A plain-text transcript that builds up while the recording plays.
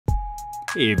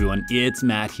Hey everyone, it's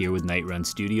Matt here with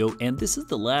nightrunstudio, and this is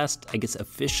the last,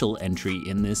 official entry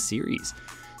in this series.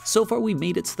 So far we've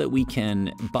made it so that we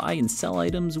can buy and sell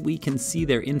items, we can see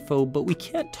their info, but we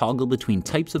can't toggle between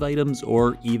types of items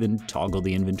or even toggle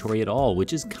the inventory at all,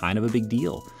 which is kind of a big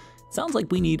deal. Sounds like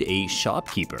we need a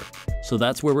shopkeeper, so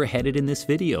that's where we're headed in this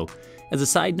video. As a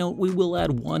side note, we will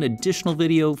add one additional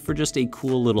video for just a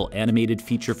cool little animated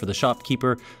feature for the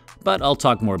shopkeeper, but I'll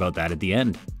talk more about that at the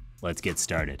end. Let's get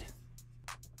started.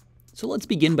 So let's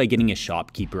begin by getting a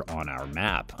shopkeeper on our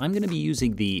map. I'm going to be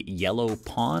using the yellow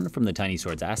pawn from the Tiny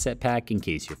Swords asset pack in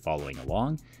case you're following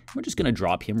along. We're just going to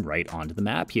drop him right onto the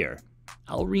map here.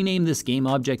 I'll rename this game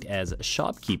object as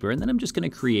shopkeeper, and then I'm just going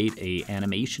to create a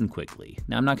animation quickly.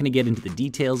 Now I'm not going to get into the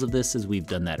details of this as we've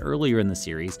done that earlier in the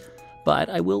series, but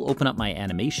I will open up my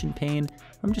animation pane.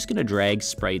 I'm just going to drag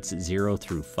sprites 0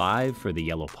 through 5 for the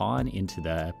yellow pawn into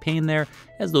the pane there,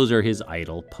 as those are his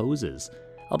idle poses.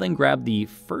 I'll then grab the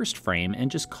first frame and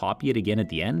just copy it again at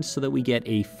the end so that we get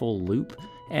a full loop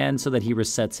and so that he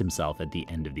resets himself at the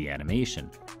end of the animation.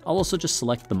 I'll also just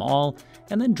select them all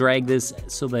and then drag this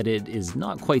so that it is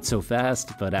not quite so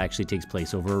fast, but actually takes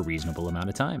place over a reasonable amount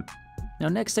of time. Now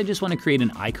next I just want to create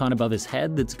an icon above his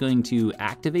head that's going to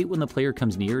activate when the player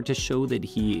comes near to show that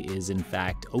he is in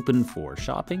fact open for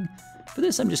shopping. For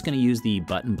this I'm just going to use the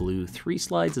button blue 3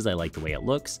 slides as I like the way it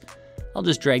looks. I'll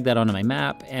just drag that onto my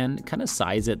map and kind of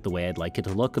size it the way I'd like it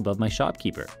to look above my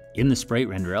shopkeeper. In the sprite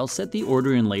render, I'll set the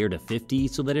order in layer to 50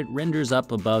 so that it renders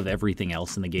up above everything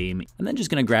else in the game. I'm then just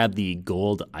going to grab the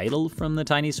gold idol from the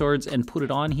Tiny Swords and put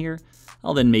it on here.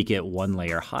 I'll then make it 1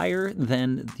 layer higher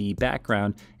than the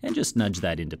background and just nudge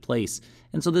that into place.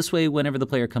 And so this way, whenever the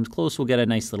player comes close, we'll get a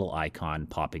nice little icon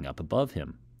popping up above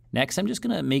him. Next, I'm just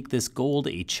going to make this gold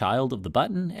a child of the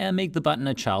button and make the button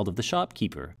a child of the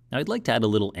shopkeeper. Now I'd like to add a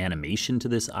little animation to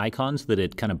this icon so that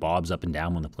it kind of bobs up and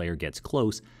down when the player gets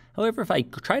close. However, if I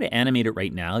try to animate it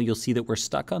right now, you'll see that we're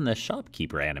stuck on the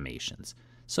shopkeeper animations.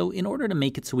 So in order to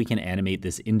make it so we can animate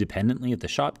this independently of the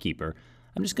shopkeeper,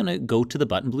 I'm just going to go to the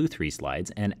button blue 3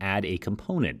 slides and add a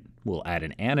component. We'll add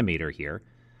an animator here.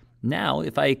 Now,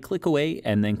 if I click away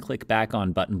and then click back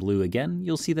on button blue again,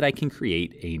 you'll see that I can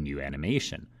create a new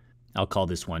animation. I'll call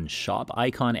this one shop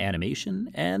icon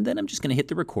animation, and then I'm just going to hit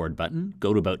the record button,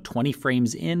 go to about 20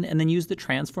 frames in, and then use the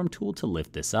transform tool to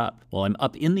lift this up. While I'm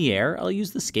up in the air, I'll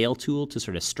use the scale tool to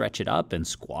sort of stretch it up and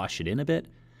squash it in a bit.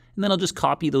 And then I'll just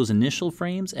copy those initial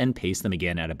frames and paste them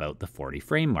again at about the 40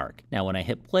 frame mark. Now when I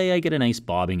hit play, I get a nice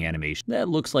bobbing animation that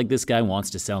looks like this guy wants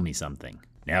to sell me something.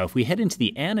 Now if we head into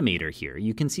the animator here,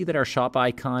 you can see that our shop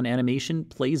icon animation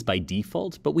plays by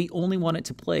default, but we only want it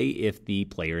to play if the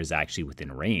player is actually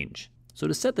within range. So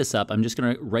to set this up, I'm just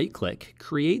going to right click,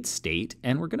 create state,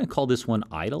 and we're going to call this one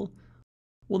idle.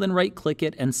 We'll then right click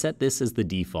it and set this as the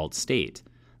default state.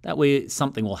 That way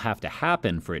something will have to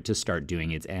happen for it to start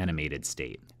doing its animated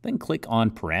state. Then click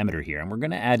on parameter here, and we're going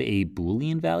to add a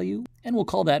Boolean value, and we'll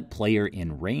call that player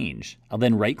in range. I'll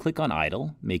then right click on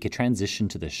idle, make a transition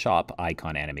to the shop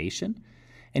icon animation,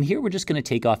 and here we're just going to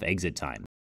take off exit time.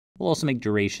 We'll also make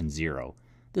duration 0.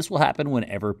 This will happen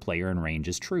whenever player in range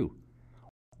is true.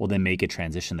 We'll then make a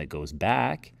transition that goes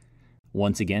back.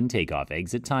 Once again, take off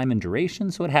exit time and duration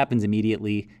so it happens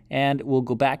immediately, and we'll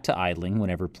go back to idling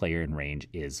whenever player in range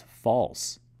is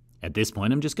false. At this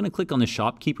point, I'm just going to click on the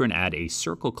shopkeeper and add a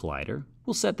circle collider.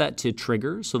 We'll set that to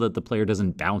trigger so that the player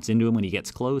doesn't bounce into him when he gets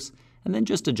close, and then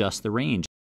just adjust the range.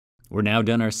 We're now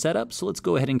done our setup, so let's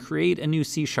go ahead and create a new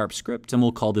C# script, and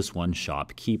we'll call this one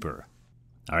shopkeeper.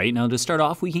 Alright, now to start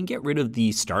off, we can get rid of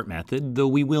the start method, though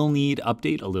we will need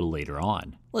update a little later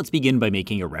on. Let's begin by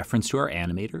making a reference to our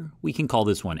animator. We can call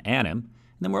this one anim, and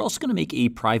then we're also going to make a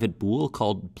private bool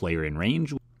called player in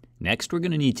range. Next, we're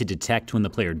going to need to detect when the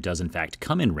player does in fact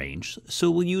come in range,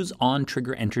 so we'll use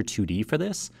onTriggerEnter2D for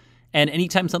this. And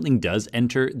anytime something does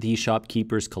enter the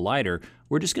shopkeeper's collider,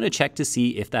 we're just going to check to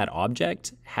see if that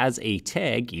object has a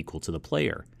tag equal to the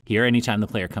player. Here, anytime the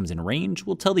player comes in range,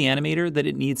 we'll tell the animator that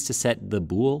it needs to set the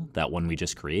bool, that one we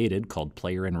just created called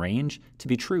player in range, to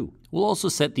be true. We'll also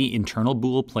set the internal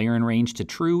bool player in range to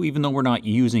true, even though we're not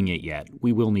using it yet.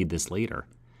 We will need this later.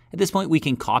 At this point, we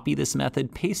can copy this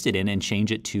method, paste it in, and change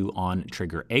it to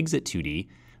onTriggerExit2D.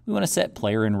 We want to set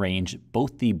player in range,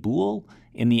 both the bool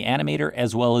in the animator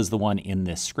as well as the one in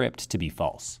this script, to be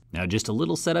false. Now just a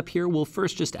little setup here, we'll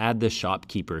first just add the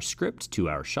shopkeeper script to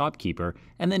our shopkeeper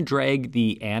and then drag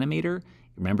the animator.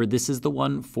 Remember, this is the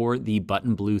one for the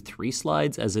button blue 3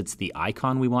 slides as it's the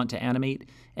icon we want to animate,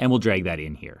 and we'll drag that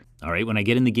in here. All right, when I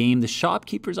get in the game, the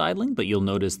shopkeeper's idling, but you'll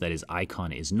notice that his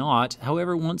icon is not.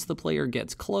 However, once the player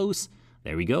gets close,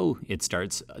 There we go. It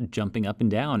starts jumping up and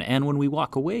down, and when we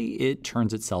walk away, it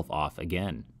turns itself off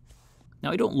again.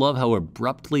 Now, I don't love how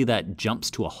abruptly that jumps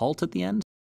to a halt at the end,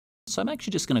 so I'm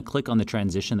actually just going to click on the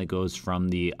transition that goes from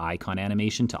the icon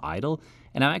animation to idle,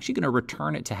 and I'm actually going to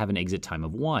return it to have an exit time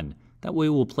of 1. That way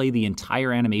we'll play the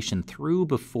entire animation through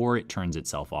before it turns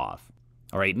itself off.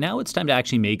 All right, now it's time to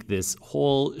actually make this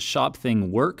whole shop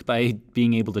thing work by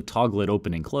being able to toggle it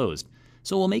open and closed.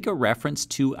 So we'll make a reference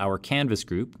to our canvas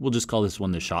group. We'll just call this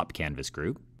one the shop canvas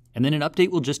group. And then an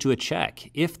update will just do a check.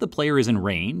 If the player is in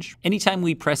range, anytime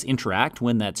we press interact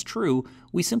when that's true,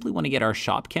 we simply want to get our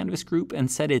shop canvas group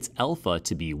and set its alpha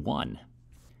to be 1.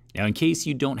 Now, in case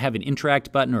you don't have an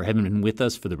interact button or haven't been with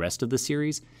us for the rest of the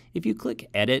series, if you click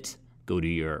edit, go to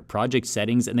your project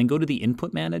settings, and then go to the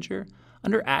input manager,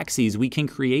 under axes, we can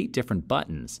create different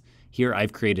buttons. Here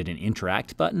I've created an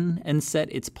interact button and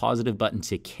set its positive button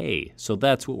to K, so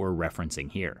that's what we're referencing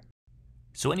here.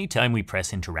 So anytime we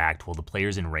press interact while the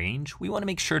player's in range, we want to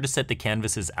make sure to set the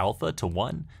canvas's alpha to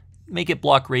 1, make it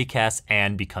block raycasts,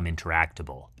 and become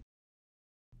interactable.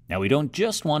 Now we don't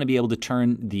just want to be able to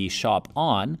turn the shop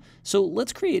on, so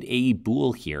let's create a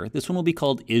bool here. This one will be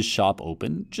called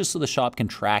isShopOpen, just so the shop can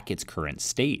track its current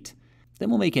state. Then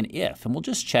we'll make an if, and we'll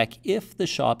just check if the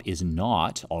shop is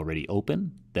not already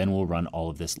open. Then we'll run all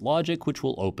of this logic, which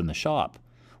will open the shop.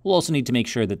 We'll also need to make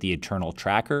sure that the internal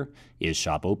tracker,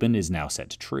 isShopOpen, is now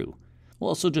set to true. We'll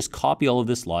also just copy all of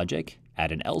this logic,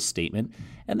 add an else statement,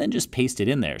 and then just paste it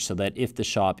in there so that if the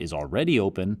shop is already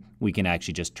open, we can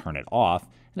actually just turn it off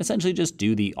and essentially just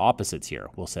do the opposites here.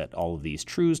 We'll set all of these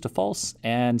trues to false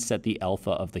and set the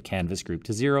alpha of the canvas group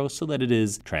to 0 so that it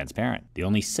is transparent. The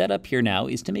only setup here now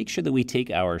is to make sure that we take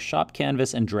our shop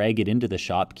canvas and drag it into the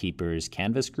shopkeeper's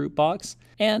canvas group box.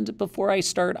 And before I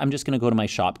start, I'm just going to go to my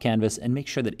shop canvas and make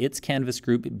sure that its canvas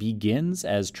group begins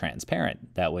as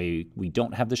transparent. That way we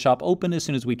don't have the shop open as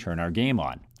soon as we turn our game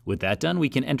on. With that done, we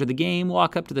can enter the game,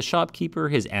 walk up to the shopkeeper,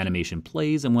 his animation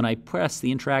plays, and when I press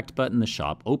the interact button, the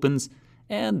shop opens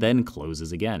and then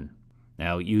closes again.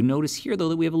 Now you notice here though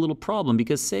that we have a little problem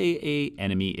because say a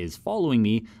enemy is following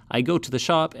me, I go to the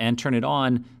shop and turn it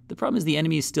on. The problem is the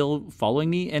enemy is still following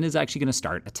me and is actually going to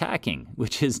start attacking,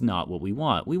 which is not what we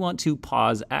want. We want to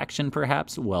pause action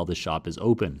perhaps while the shop is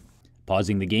open.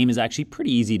 Pausing the game is actually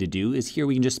pretty easy to do, is here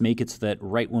we can just make it so that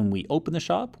right when we open the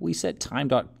shop, we set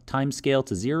timescale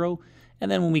to 0,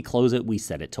 and then when we close it, we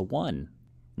set it to 1.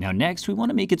 Now next, we want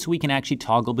to make it so we can actually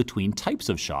toggle between types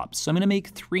of shops. So I'm going to make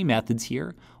 3 methods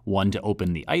here, one to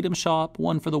open the item shop,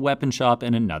 one for the weapon shop,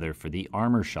 and another for the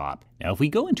armor shop. Now if we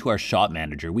go into our shop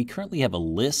manager, we currently have a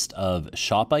list of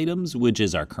shop items, which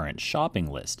is our current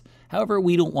shopping list. However,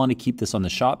 we don't want to keep this on the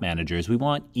shop manager as we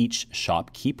want each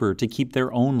shopkeeper to keep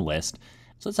their own list.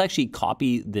 So let's actually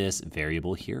copy this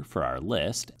variable here for our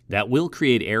list. That will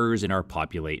create errors in our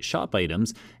populate shop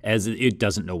items as it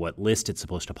doesn't know what list it's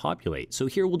supposed to populate. So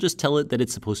here we'll just tell it that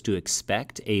it's supposed to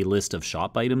expect a list of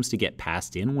shop items to get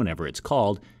passed in whenever it's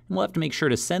called, and we'll have to make sure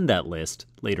to send that list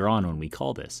later on when we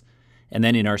call this. And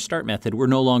then in our start method, we're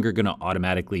no longer going to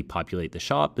automatically populate the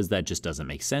shop as that just doesn't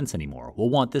make sense anymore. We'll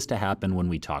want this to happen when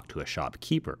we talk to a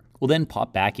shopkeeper. We'll then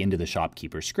pop back into the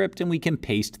shopkeeper script and we can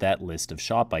paste that list of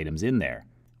shop items in there.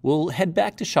 We'll head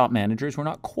back to shop managers. We're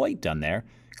not quite done there.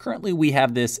 Currently we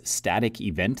have this static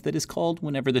event that is called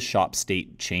whenever the shop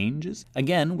state changes.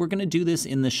 Again, we're going to do this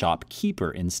in the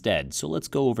shopkeeper instead. So let's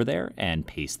go over there and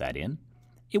paste that in.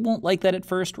 It won't like that at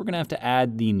first. We're going to have to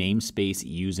add the namespace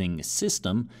using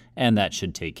system, and that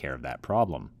should take care of that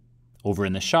problem. Over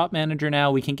in the shop manager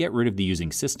now, we can get rid of the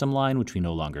using system line, which we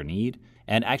no longer need.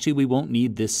 And actually, we won't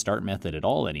need this start method at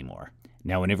all anymore.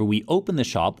 Now, whenever we open the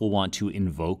shop, we'll want to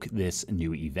invoke this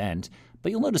new event,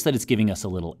 but you'll notice that it's giving us a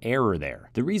little error there.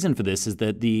 The reason for this is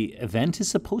that the event is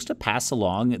supposed to pass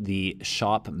along the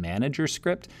shop manager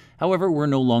script. However, we're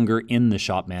no longer in the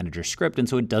shop manager script, and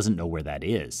so it doesn't know where that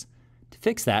is. To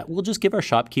fix that, we'll just give our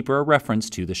shopkeeper a reference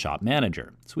to the shop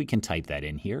manager. So we can type that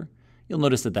in here. You'll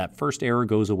notice that that first error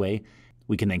goes away.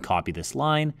 We can then copy this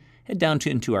line, head down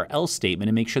into our else statement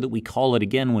and make sure that we call it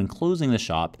again when closing the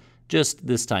shop, just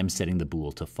this time setting the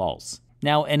bool to false.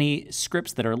 Now any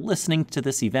scripts that are listening to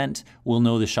this event will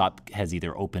know the shop has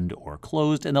either opened or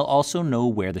closed, and they'll also know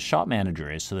where the shop manager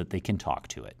is so that they can talk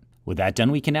to it. With that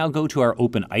done, we can now go to our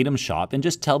open item shop and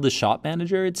just tell the shop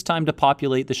manager it's time to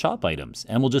populate the shop items,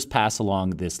 and we'll just pass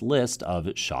along this list of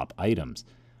shop items.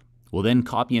 We'll then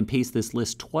copy and paste this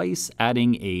list twice,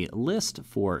 adding a list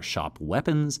for shop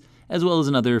weapons, as well as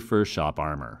another for shop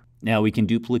armor. Now we can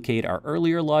duplicate our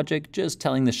earlier logic, just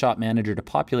telling the shop manager to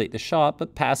populate the shop,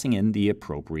 but passing in the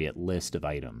appropriate list of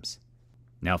items.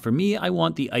 Now for me, I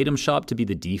want the item shop to be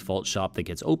the default shop that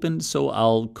gets opened, so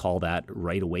I'll call that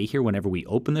right away here whenever we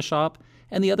open the shop,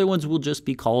 and the other ones will just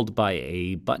be called by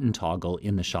a button toggle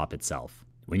in the shop itself.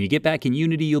 When you get back in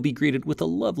Unity, you'll be greeted with a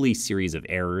lovely series of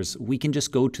errors. We can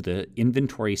just go to the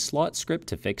inventory slot script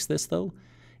to fix this though.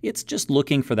 It's just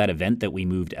looking for that event that we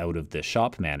moved out of the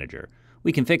shop manager.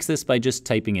 We can fix this by just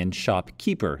typing in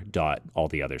shopkeeper dot all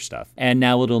the other stuff. And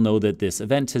now it'll know that this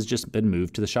event has just been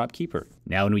moved to the shopkeeper.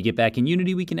 Now when we get back in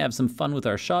Unity, we can have some fun with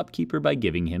our shopkeeper by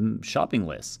giving him shopping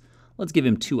lists. Let's give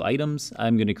him 2 items.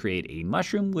 I'm going to create a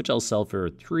mushroom, which I'll sell for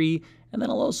 3, and then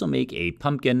I'll also make a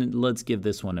pumpkin. Let's give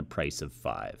this one a price of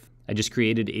 5. I just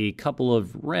created a couple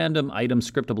of random item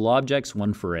scriptable objects,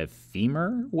 one for a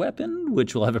femur weapon,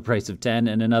 which will have a price of 10,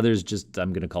 and another's just,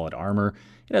 I'm going to call it armor.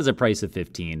 It has a price of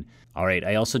 15. All right,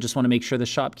 I also just want to make sure the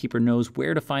shopkeeper knows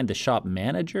where to find the shop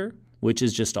manager, which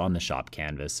is just on the shop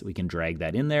canvas. We can drag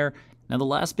that in there. Now the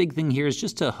last big thing here is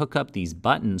just to hook up these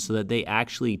buttons so that they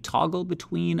actually toggle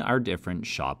between our different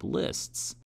shop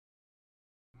lists.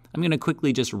 I'm going to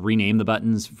quickly just rename the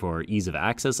buttons for ease of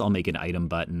access. I'll make an item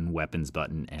button, weapons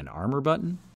button, and armor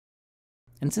button.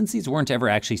 And since these weren't ever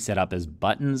actually set up as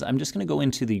buttons, I'm just going to go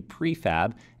into the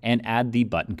prefab and add the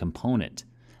button component.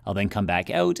 I'll then come back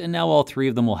out, and now all 3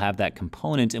 of them will have that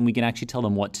component, and we can actually tell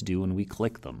them what to do when we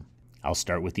click them. I'll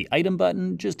start with the item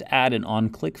button, just add an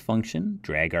onClick function,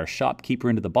 drag our shopkeeper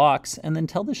into the box, and then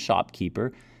tell the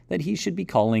shopkeeper that he should be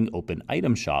calling open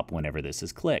item shop whenever this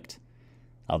is clicked.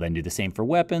 I'll then do the same for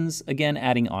weapons, again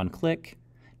adding onClick,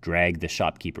 drag the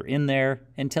shopkeeper in there,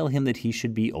 and tell him that he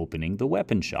should be opening the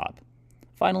weapon shop.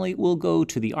 Finally, we'll go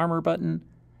to the armor button,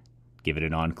 give it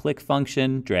an onClick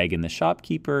function, drag in the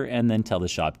shopkeeper, and then tell the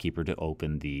shopkeeper to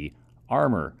open the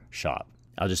armor shop.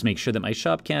 I'll just make sure that my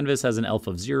shop canvas has an elf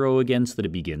of 0 again so that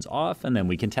it begins off, and then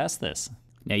we can test this.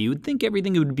 Now you would think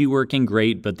everything would be working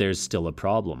great, but there's still a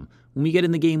problem. When we get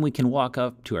in the game, we can walk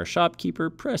up to our shopkeeper,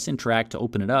 press interact to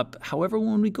open it up. However,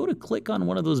 when we go to click on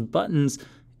one of those buttons,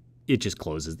 it just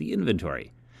closes the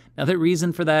inventory. Now the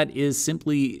reason for that is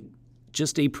simply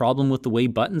just a problem with the way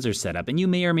buttons are set up, and you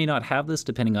may or may not have this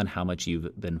depending on how much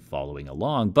you've been following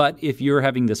along. But if you're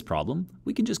having this problem,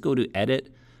 we can just go to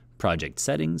Edit, Project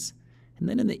Settings, and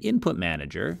then in the Input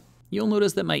Manager, you'll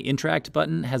notice that my Interact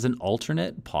button has an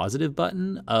alternate positive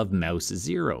button of mouse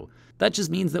 0. That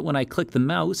just means that when I click the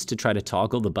mouse to try to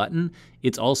toggle the button,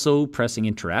 it's also pressing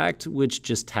Interact, which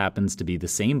just happens to be the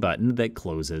same button that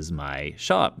closes my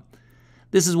shop.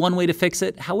 This is one way to fix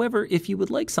it. However, if you would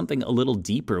like something a little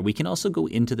deeper, we can also go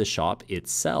into the shop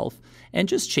itself and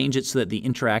just change it so that the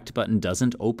Interact button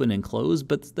doesn't open and close,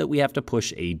 but that we have to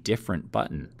push a different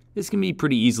button. This can be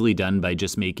pretty easily done by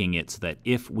just making it so that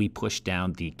if we push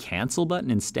down the Cancel button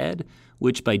instead,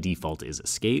 which by default is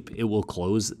Escape, it will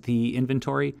close the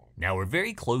inventory. Now we're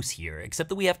very close here, except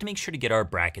that we have to make sure to get our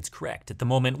brackets correct. At the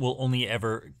moment, we'll only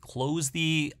ever close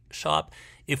the shop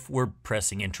if we're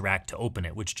pressing Interact to open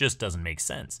it, which just doesn't make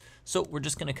sense. So we're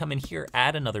just gonna come in here,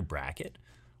 add another bracket.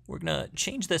 We're gonna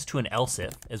change this to an else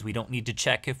if, as we don't need to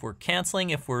check if we're canceling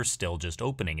if we're still just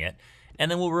opening it.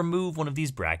 And then we'll remove one of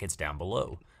these brackets down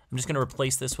below. I'm just gonna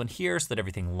replace this one here so that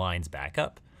everything lines back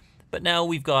up. But now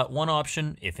we've got one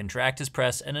option if Interact is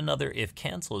pressed and another if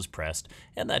Cancel is pressed,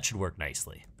 and that should work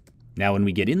nicely. Now when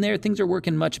we get in there, things are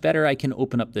working much better. I can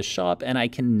open up the shop and I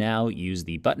can now use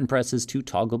the button presses to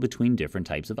toggle between different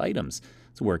types of items.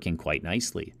 It's working quite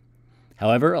nicely.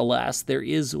 However, alas, there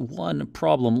is one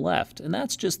problem left, and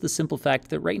that's just the simple fact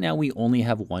that right now we only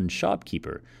have one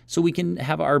shopkeeper. So we can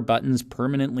have our buttons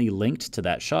permanently linked to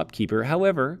that shopkeeper.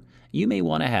 However, you may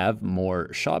want to have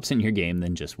more shops in your game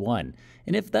than just one.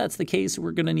 And if that's the case,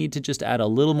 we're going to need to just add a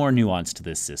little more nuance to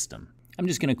this system. I'm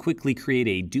just going to quickly create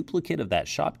a duplicate of that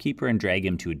shopkeeper and drag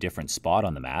him to a different spot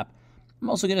on the map. I'm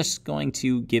also just going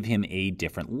to give him a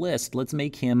different list. Let's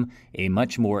make him a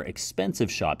much more expensive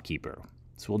shopkeeper.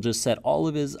 So we'll just set all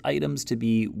of his items to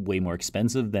be way more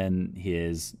expensive than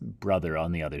his brother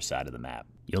on the other side of the map.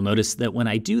 You'll notice that when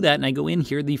I do that and I go in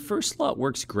here, the first slot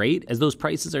works great as those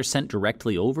prices are sent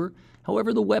directly over.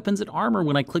 However, the weapons and armor,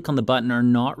 when I click on the button, are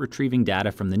not retrieving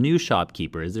data from the new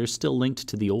shopkeeper as they're still linked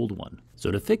to the old one.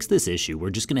 So to fix this issue, we're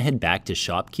just going to head back to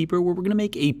shopkeeper where we're going to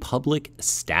make a public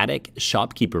static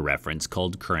shopkeeper reference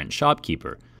called current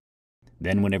shopkeeper.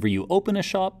 Then whenever you open a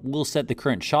shop, we'll set the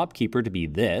current shopkeeper to be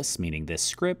this, meaning this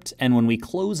script, and when we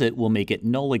close it, we'll make it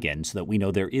null again so that we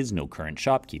know there is no current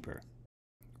shopkeeper.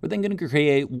 We're then going to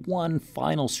create one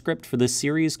final script for this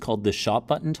series called the shop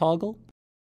button toggle.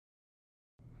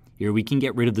 Here we can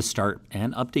get rid of the start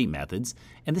and update methods,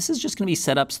 and this is just going to be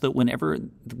set up so that whenever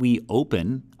we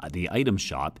open the item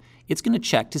shop, it's going to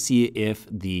check to see if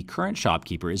the current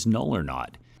shopkeeper is null or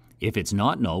not. If it's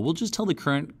not null, we'll just tell the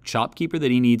current shopkeeper that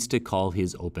he needs to call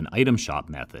his open item shop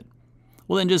method.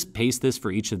 We'll then just paste this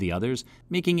for each of the others,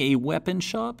 making a weapon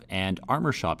shop and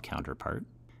armor shop counterpart.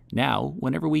 Now,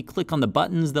 whenever we click on the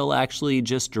buttons, they'll actually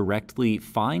just directly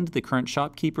find the current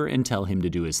shopkeeper and tell him to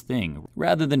do his thing,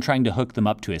 rather than trying to hook them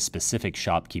up to a specific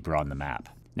shopkeeper on the map.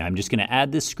 Now I'm just going to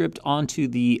add this script onto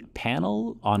the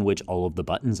panel on which all of the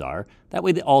buttons are. That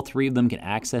way all three of them can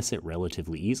access it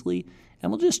relatively easily.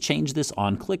 And we'll just change this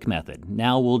on-click method.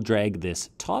 Now we'll drag this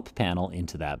top panel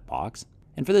into that box.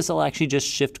 And for this, I'll actually just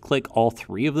shift-click all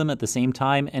three of them at the same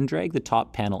time and drag the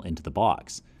top panel into the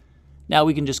box. Now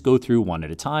we can just go through one at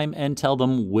a time and tell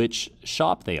them which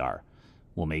shop they are.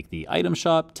 We'll make the item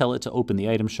shop, tell it to open the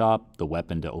item shop, the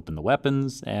weapon to open the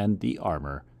weapons, and the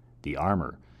armor.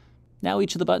 Now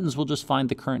each of the buttons will just find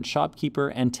the current shopkeeper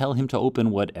and tell him to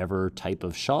open whatever type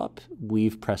of shop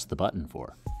we've pressed the button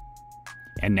for.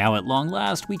 And now at long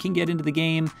last, we can get into the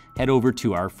game, head over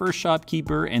to our first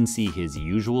shopkeeper and see his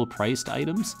usual priced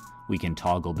items. We can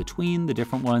toggle between the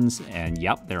different ones and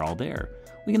yep, they're all there.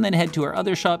 We can then head to our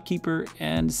other shopkeeper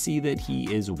and see that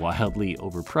he is wildly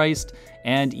overpriced.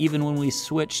 And even when we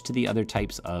switch to the other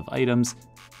types of items,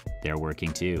 they're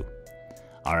working too.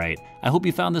 All right, I hope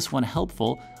you found this one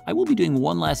helpful. I will be doing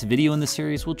one last video in the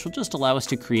series, which will just allow us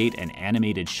to create an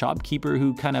animated shopkeeper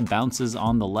who kind of bounces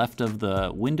on the left of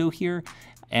the window here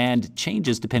and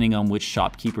changes depending on which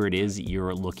shopkeeper it is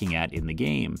you're looking at in the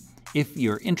game. If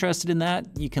you're interested in that,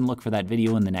 you can look for that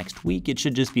video in the next week. It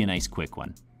should just be a nice quick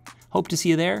one. Hope to see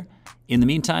you there. In the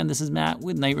meantime, this is Matt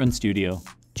with Nightrun Studio.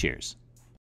 Cheers.